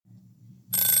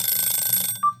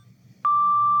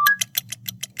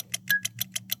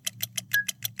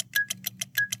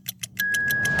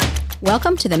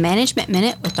Welcome to the Management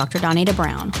Minute with Dr. Donita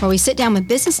Brown, where we sit down with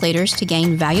business leaders to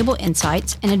gain valuable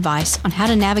insights and advice on how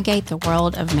to navigate the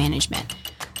world of management.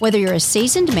 Whether you're a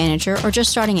seasoned manager or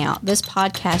just starting out, this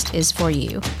podcast is for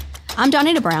you. I'm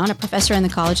Donita Brown, a professor in the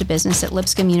College of Business at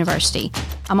Lipscomb University.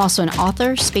 I'm also an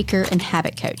author, speaker, and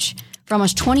habit coach. For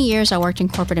almost 20 years, I worked in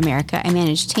corporate America and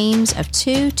managed teams of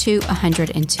 2 to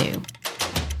 102.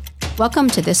 Welcome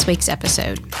to this week's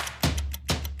episode.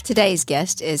 Today's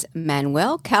guest is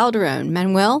Manuel Calderon.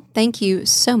 Manuel, thank you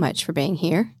so much for being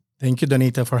here. Thank you,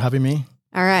 Donita, for having me.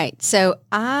 All right, so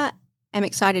I am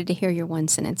excited to hear your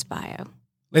one-sentence bio.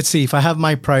 Let's see, if I have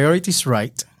my priorities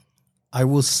right, I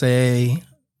will say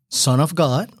Son of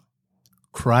God,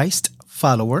 Christ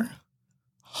follower,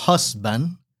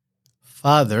 husband,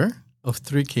 father of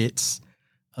 3 kids,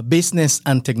 a business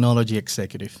and technology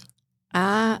executive.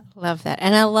 I love that.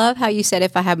 And I love how you said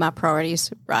if I have my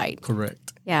priorities right. Correct.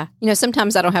 Yeah. You know,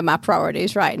 sometimes I don't have my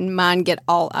priorities right and mine get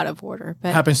all out of order.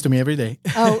 But happens to me every day.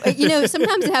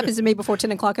 Sometimes it happens to me before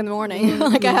 10 o'clock in the morning.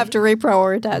 Like I have to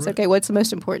reprioritize. Okay, what's the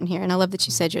most important here? And I love that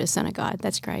you said you're the son of God.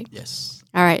 That's great. Yes.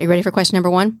 All right. Are you ready for question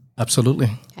number 1? Absolutely.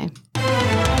 Okay.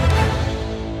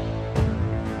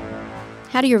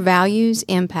 How do your values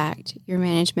impact your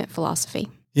management philosophy?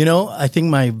 You know, I think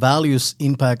my values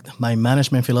impact my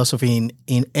management philosophy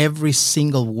in every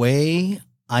single way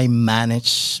I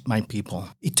manage my people.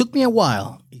 It took me a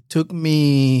while. It took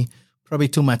me probably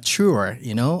to mature,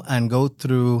 and go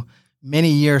through many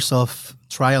years of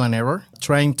trial and error,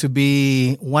 trying to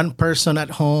be one person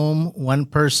at home, one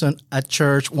person at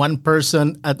church, one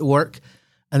person at work.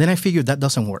 And then I figured that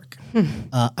doesn't work.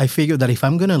 I figured that if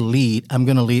I'm going to lead, I'm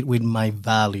going to lead with my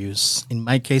values. In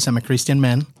my case, I'm a Christian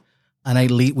man, and I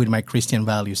lead with my Christian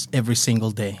values every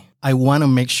single day. I want to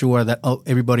make sure that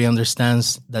everybody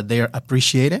understands that they are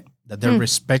appreciated, that they're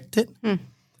respected,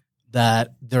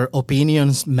 that their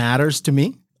opinions matters to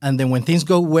me. And then when things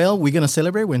go well, we're going to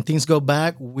celebrate. When things go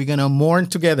bad, we're going to mourn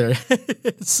together.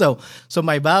 So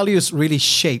my values really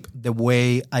shape the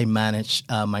way I manage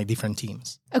my different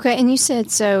teams. Okay, and you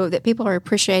said so that people are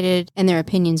appreciated and their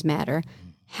opinions matter.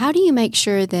 How do you make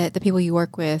sure that the people you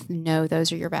work with know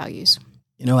those are your values?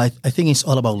 I think it's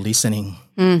all about listening,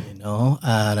 and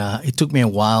it took me a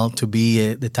while to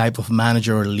be the type of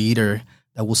manager or leader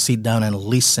that will sit down and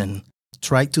listen,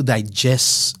 try to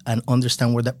digest and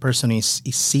understand where that person is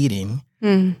sitting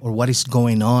or what is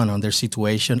going on their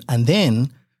situation, and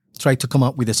then try to come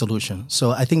up with a solution.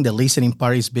 So I think the listening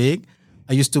part is big.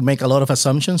 I used to make a lot of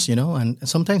assumptions, and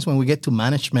sometimes when we get to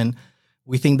management,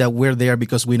 we think that we're there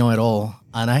because we know it all.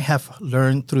 And I have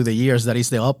learned through the years that it's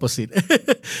the opposite.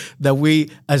 That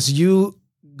as you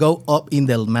go up in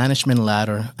the management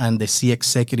ladder and the C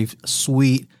executive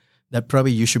suite, that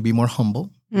probably you should be more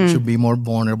humble, you should be more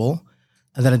vulnerable.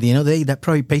 And then at the end of the day, that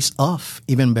probably pays off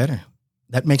even better.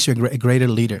 That makes you a greater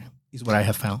leader, is what I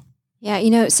have found.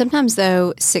 Yeah, sometimes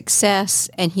though, success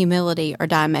and humility are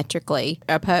diametrically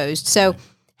opposed. So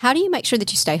how do you make sure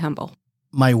that you stay humble?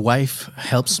 My wife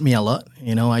helps me a lot.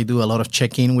 I do a lot of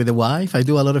check-in with the wife. I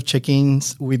do a lot of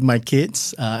check-ins with my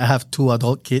kids. I have 2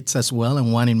 adult kids as well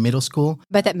and 1 in middle school.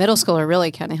 But that middle schooler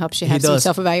really kind of helps you have some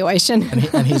self-evaluation.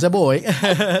 And he's a boy.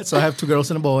 So I have 2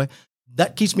 girls and a boy.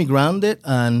 That keeps me grounded.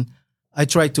 And I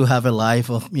try to have a life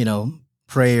of,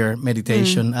 prayer,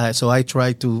 meditation. So I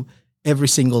try to every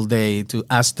single day to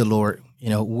ask the Lord,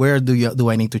 where do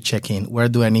I need to check in? Where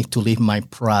do I need to leave my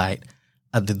pride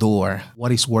at the door?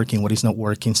 What is working? What is not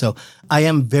working? So I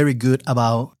am very good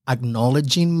about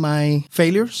acknowledging my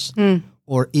failures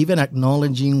or even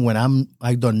acknowledging when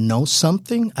I don't know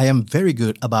something. I am very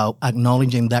good about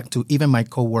acknowledging that to even my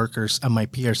coworkers and my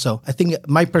peers. So I think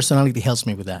my personality helps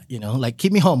me with that, like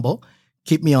keep me humble,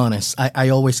 keep me honest. I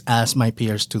always ask my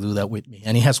peers to do that with me,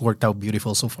 and it has worked out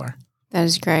beautiful so far. That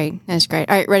is great. All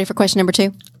right, ready for question number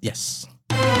 2? Yes.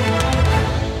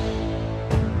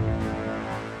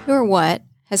 Who or what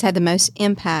has had the most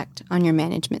impact on your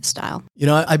management style?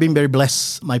 I've been very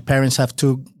blessed. My parents have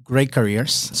 2 great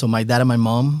careers. So my dad and my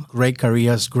mom, great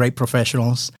careers, great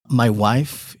professionals. My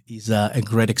wife is a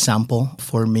great example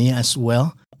for me as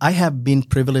well. I have been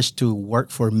privileged to work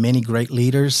for many great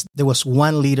leaders. There was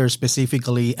one leader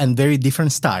specifically and very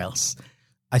different styles.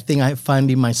 I think I find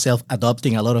in myself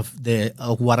adopting a lot of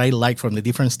what I like from the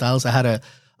different styles. I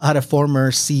had a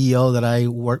former CEO that I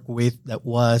worked with that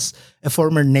was a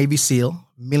former Navy SEAL,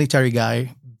 military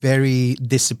guy, very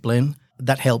disciplined.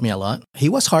 That helped me a lot. He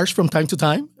was harsh from time to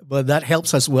time, but that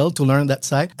helps as well to learn that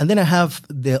side. And then I have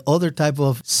the other type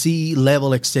of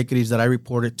C-level executives that I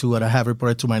reported to and I have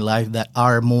reported to my life that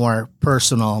are more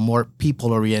personal, more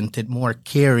people-oriented, more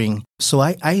caring. So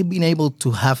I've been able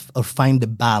to have or find the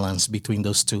balance between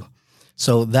those two.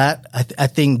 So that I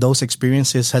think those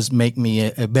experiences has made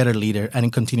me a better leader, and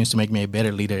it continues to make me a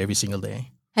better leader every single day.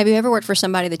 Have you ever worked for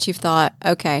somebody that you've thought,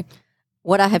 okay,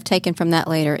 what I have taken from that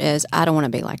leader is I don't want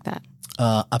to be like that?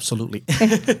 Absolutely.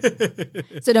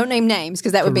 So don't name names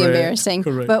because that would be embarrassing.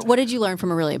 Correct. But what did you learn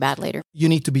from a really bad leader? You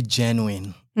need to be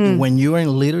genuine. When you are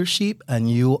in leadership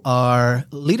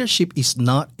leadership is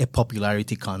not a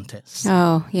popularity contest.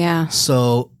 Oh, yeah.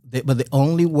 So, but the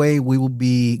only way we will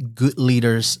be good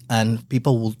leaders and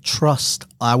people will trust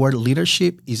our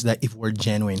leadership is that if we're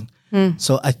genuine.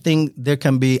 So I think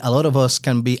a lot of us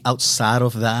can be outside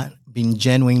of that, being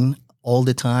genuine all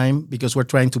the time because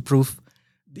we're trying to prove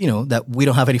that we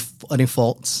don't have any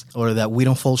faults or that we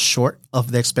don't fall short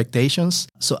of the expectations.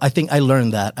 So I think I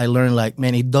learned that. I learned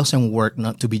man, it doesn't work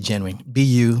not to be genuine. Be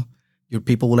you. Your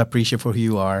people will appreciate for who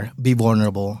you are. Be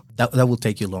vulnerable. That will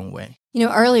take you a long way.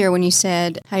 Earlier when you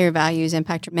said how your values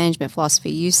impact your management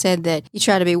philosophy, you said that you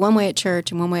try to be one way at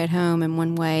church and one way at home and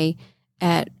one way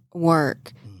at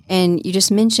work. And you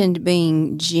just mentioned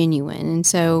being genuine. And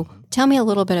so tell me a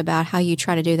little bit about how you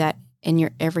try to do that in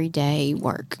your everyday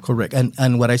work. Correct.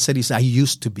 And what I said is I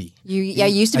used to be. You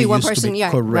used to be one person.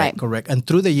 Yeah, correct, correct. And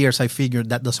through the years, I figured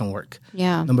that doesn't work.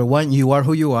 Yeah. Number one, you are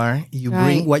who you are. You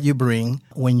bring what you bring.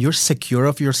 When you're secure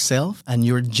of yourself and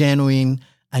you're genuine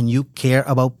and you care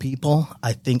about people,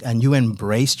 I think, and you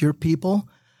embrace your people,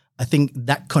 I think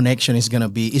that connection is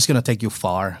going to take you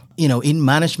far. In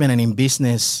management and in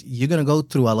business, you're going to go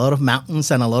through a lot of mountains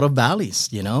and a lot of valleys,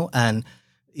 and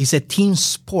it's a team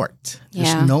sport.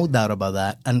 There's no doubt about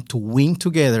that. And to win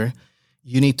together,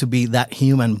 you need to be that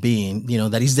human being,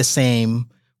 that is the same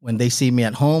when they see me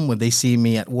at home, when they see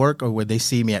me at work, or when they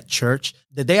see me at church.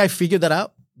 The day I figured that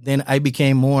out, then I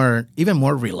became even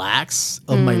more relaxed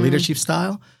of my leadership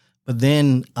style. But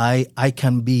then I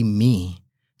can be me.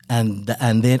 And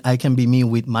then I can be me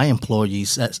with my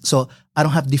employees. So I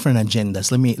don't have different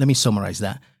agendas. Let me summarize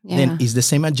that. Yeah. Then it's the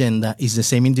same agenda, it's the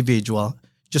same individual,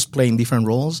 just playing different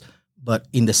roles, but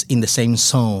in the same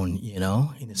zone,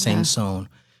 in the same zone.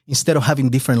 Instead of having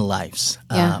different lives,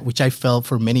 which I felt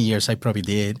for many years I probably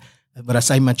did. But as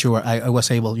I mature, I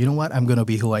was able, you know what? I'm going to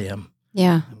be who I am.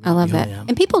 Yeah, I love that.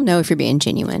 And people know if you're being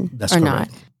genuine That's or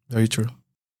correct. not. Very true.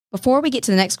 Before we get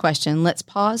to the next question, let's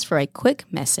pause for a quick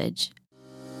message.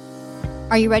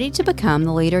 Are you ready to become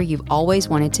the leader you've always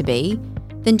wanted to be?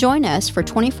 Then join us for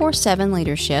 24/7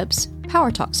 Leadership's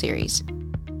Power Talk series.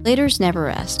 Leaders never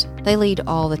rest. They lead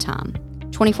all the time,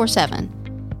 24/7.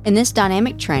 In this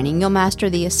dynamic training, you'll master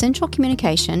the essential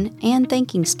communication and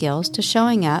thinking skills to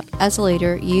showing up as a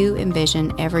leader you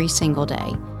envision every single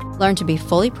day. Learn to be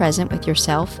fully present with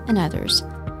yourself and others,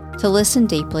 to listen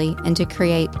deeply, and to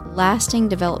create lasting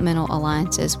developmental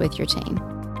alliances with your team.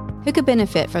 Who could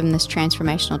benefit from this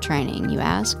transformational training, you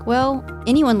ask? Well,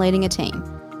 anyone leading a team,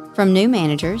 from new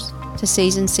managers to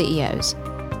seasoned CEOs.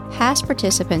 Past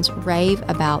participants rave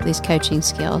about these coaching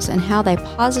skills and how they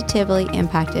positively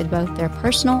impacted both their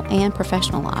personal and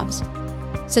professional lives.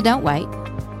 So don't wait.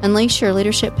 Unleash your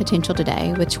leadership potential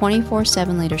today with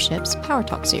 24/7 Leadership's Power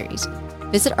Talk series.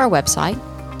 Visit our website,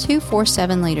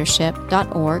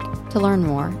 247leadership.org, to learn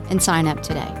more and sign up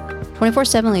today.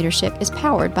 24/7 Leadership is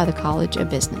powered by the College of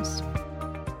Business.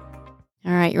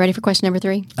 All right, you ready for question number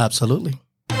 3? Absolutely.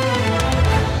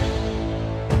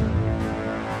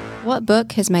 What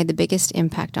book has made the biggest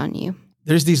impact on you?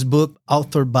 There's this book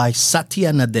authored by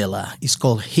Satya Nadella. It's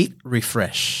called Hit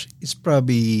Refresh. It's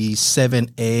probably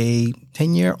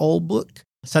 10-year-old book.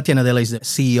 Satya Nadella is the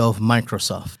CEO of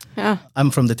Microsoft. Yeah. I'm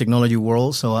from the technology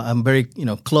world, so I'm very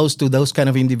close to those kind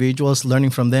of individuals,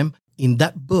 learning from them. In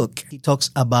that book, he talks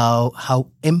about how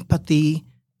empathy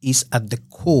is at the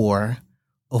core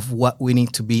of what we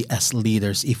need to be as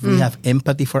leaders. If we have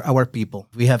empathy for our people,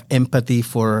 we have empathy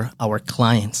for our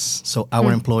clients, so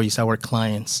our employees, our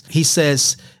clients. He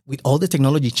says, with all the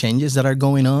technology changes that are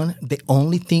going on, the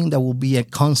only thing that will be a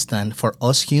constant for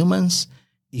us humans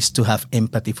is to have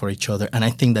empathy for each other. And I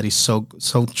think that is so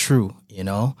true,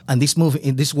 And this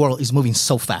world is moving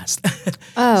so fast.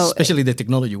 Especially the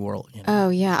technology world. Oh,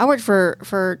 yeah. I worked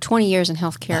for 20 years in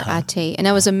healthcare IT, and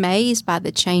I was amazed by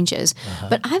the changes.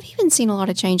 But I've even seen a lot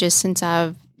of changes since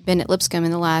I've been at Lipscomb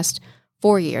in the last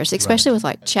 4 years, especially with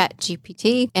like Chat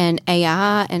GPT and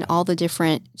AI and all the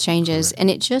different changes. Correct. And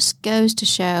it just goes to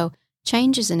show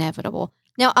change is inevitable.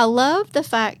 Now, I love the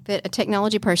fact that a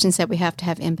technology person said we have to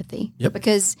have empathy. Yep.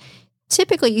 Because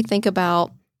typically you think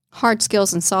about hard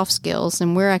skills and soft skills,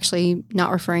 and we're actually not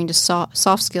referring to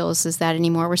soft skills as that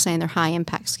anymore. We're saying they're high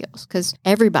impact skills because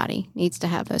everybody needs to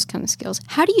have those kind of skills.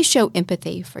 How do you show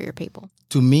empathy for your people?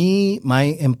 To me, my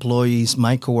employees,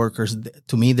 my coworkers,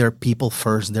 to me, they're people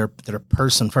first. They're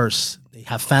person first. They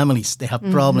have families, they have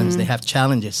problems, they have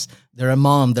challenges. They're a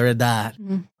mom, they're a dad.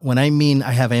 When I mean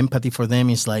I have empathy for them,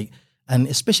 it's like, and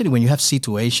especially when you have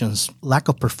situations, lack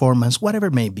of performance, whatever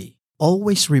it may be,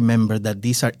 always remember that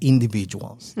these are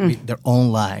individuals with their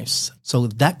own lives. So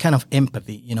that kind of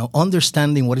empathy,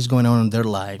 understanding what is going on in their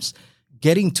lives,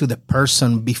 getting to the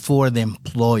person before the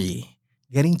employee,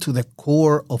 getting to the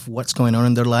core of what's going on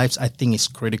in their lives, I think is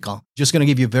critical. Just going to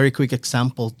give you a very quick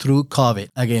example. Through COVID,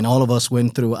 again, all of us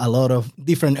went through a lot of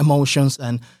different emotions,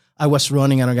 and I was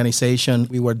running an organization.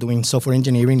 We were doing software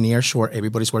engineering nearshore.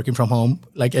 Everybody's working from home,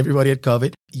 like everybody at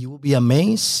COVID. You will be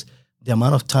amazed the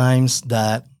amount of times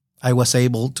that I was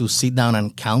able to sit down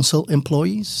and counsel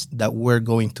employees that were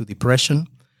going through depression,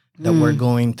 that were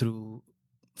going through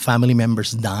family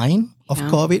members dying of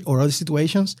COVID or other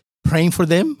situations, praying for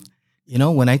them.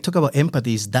 When I talk about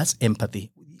empathy, that's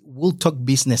empathy. We'll talk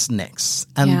business next.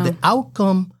 And the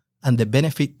outcome and the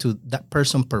benefit to that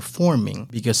person performing,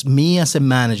 because me as a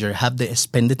manager have to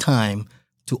spend the time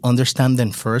to understand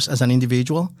them first as an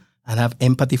individual and have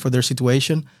empathy for their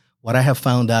situation. What I have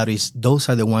found out is those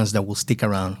are the ones that will stick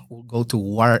around, will go to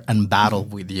war and battle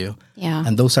with you. Yeah.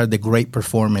 And those are the great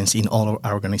performance in all of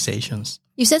our organizations.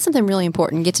 You said something really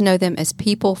important. Get to know them as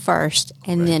people first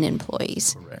and then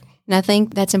employees. Correct. And I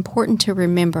think that's important to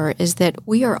remember is that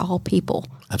we are all people.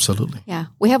 Absolutely. Yeah.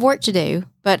 We have work to do,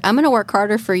 but I'm going to work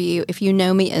harder for you if you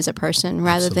know me as a person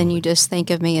rather than you just think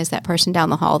of me as that person down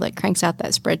the hall that cranks out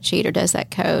that spreadsheet or does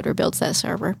that code or builds that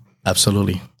server.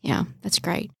 Absolutely. Yeah, that's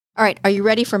great. All right. Are you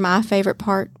ready for my favorite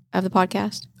part of the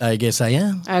podcast? I guess I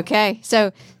am. Okay.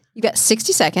 So you've got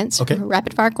 60 seconds. Okay.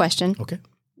 Rapid fire question. Okay.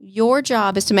 Your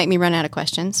job is to make me run out of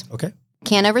questions. Okay.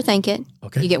 Can't overthink it.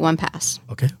 Okay. You get one pass.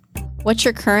 Okay. What's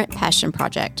your current passion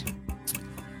project?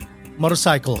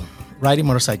 Riding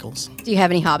motorcycles. Do you have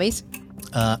any hobbies?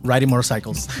 Riding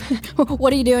motorcycles.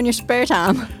 What do you do in your spare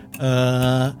time?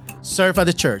 Serve at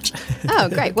the church. Oh,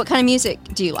 great. What kind of music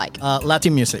do you like?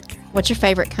 Latin music. What's your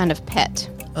favorite kind of pet?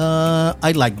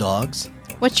 I like dogs.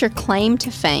 What's your claim to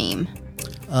fame?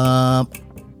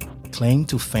 Claim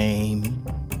to fame.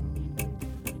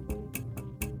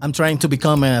 I'm trying to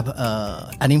become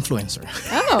an influencer.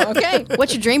 Oh, okay.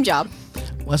 What's your dream job?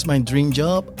 What's my dream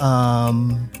job?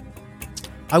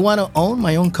 I want to own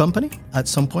my own company at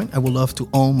some point. I would love to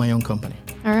own my own company.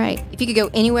 All right. If you could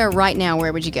go anywhere right now,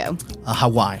 where would you go?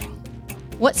 Hawaii.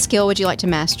 What skill would you like to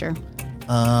master?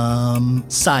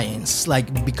 Science,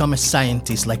 like become a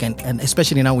scientist, like and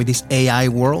especially now with this AI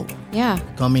world. Yeah.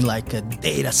 Becoming like a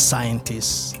data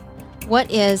scientist.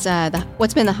 What's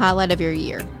been the highlight of your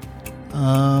year?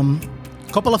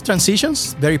 Couple of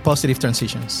transitions, very positive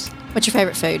transitions. What's your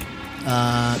favorite food?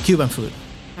 Cuban food.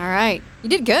 All right. You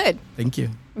did good. Thank you.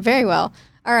 Very well.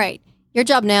 All right. Your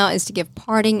job now is to give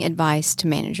parting advice to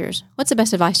managers. What's the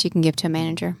best advice you can give to a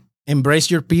manager?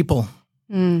 Embrace your people.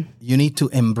 You need to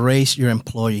embrace your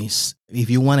employees. If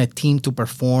you want a team to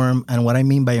perform, and what I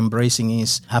mean by embracing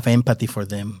is have empathy for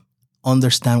them,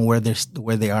 understand where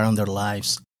they are in their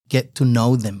lives, get to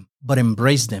know them, but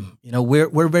embrace them.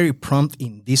 We're very prompt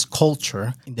in this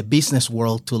culture, in the business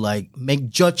world, to like make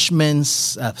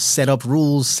judgments, set up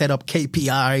rules, set up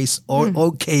KPIs or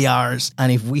OKRs.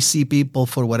 And if we see people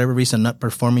for whatever reason not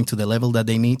performing to the level that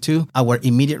they need to, our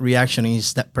immediate reaction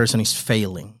is that person is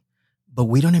failing. But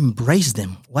we don't embrace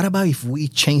them. What about if we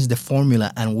change the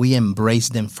formula and we embrace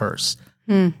them first?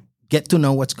 Get to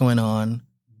know what's going on,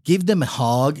 give them a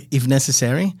hug if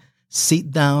necessary, sit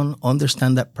down,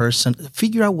 understand that person,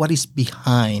 figure out what is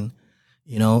behind,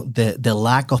 the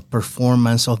lack of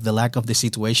performance, of the lack of the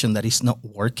situation that is not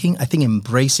working. I think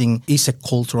embracing is a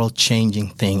cultural changing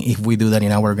thing if we do that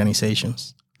in our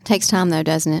organizations. It takes time though,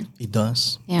 doesn't it? It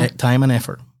does. Yeah. Time and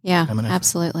effort. Yeah,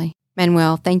 absolutely.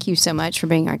 Manuel, thank you so much for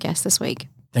being our guest this week.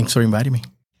 Thanks for inviting me.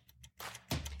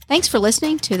 Thanks for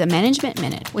listening to the Management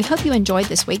Minute. We hope you enjoyed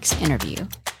this week's interview.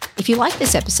 If you like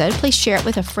this episode, please share it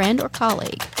with a friend or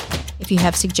colleague. If you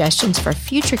have suggestions for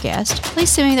future guests,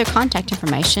 please send me their contact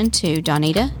information to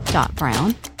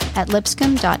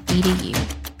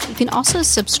donita.brown@lipscomb.edu. You can also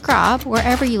subscribe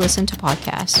wherever you listen to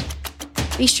podcasts.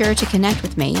 Be sure to connect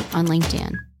with me on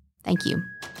LinkedIn. Thank you.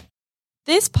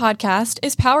 This podcast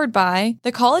is powered by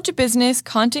the College of Business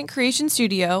Content Creation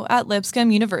Studio at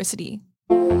Lipscomb University.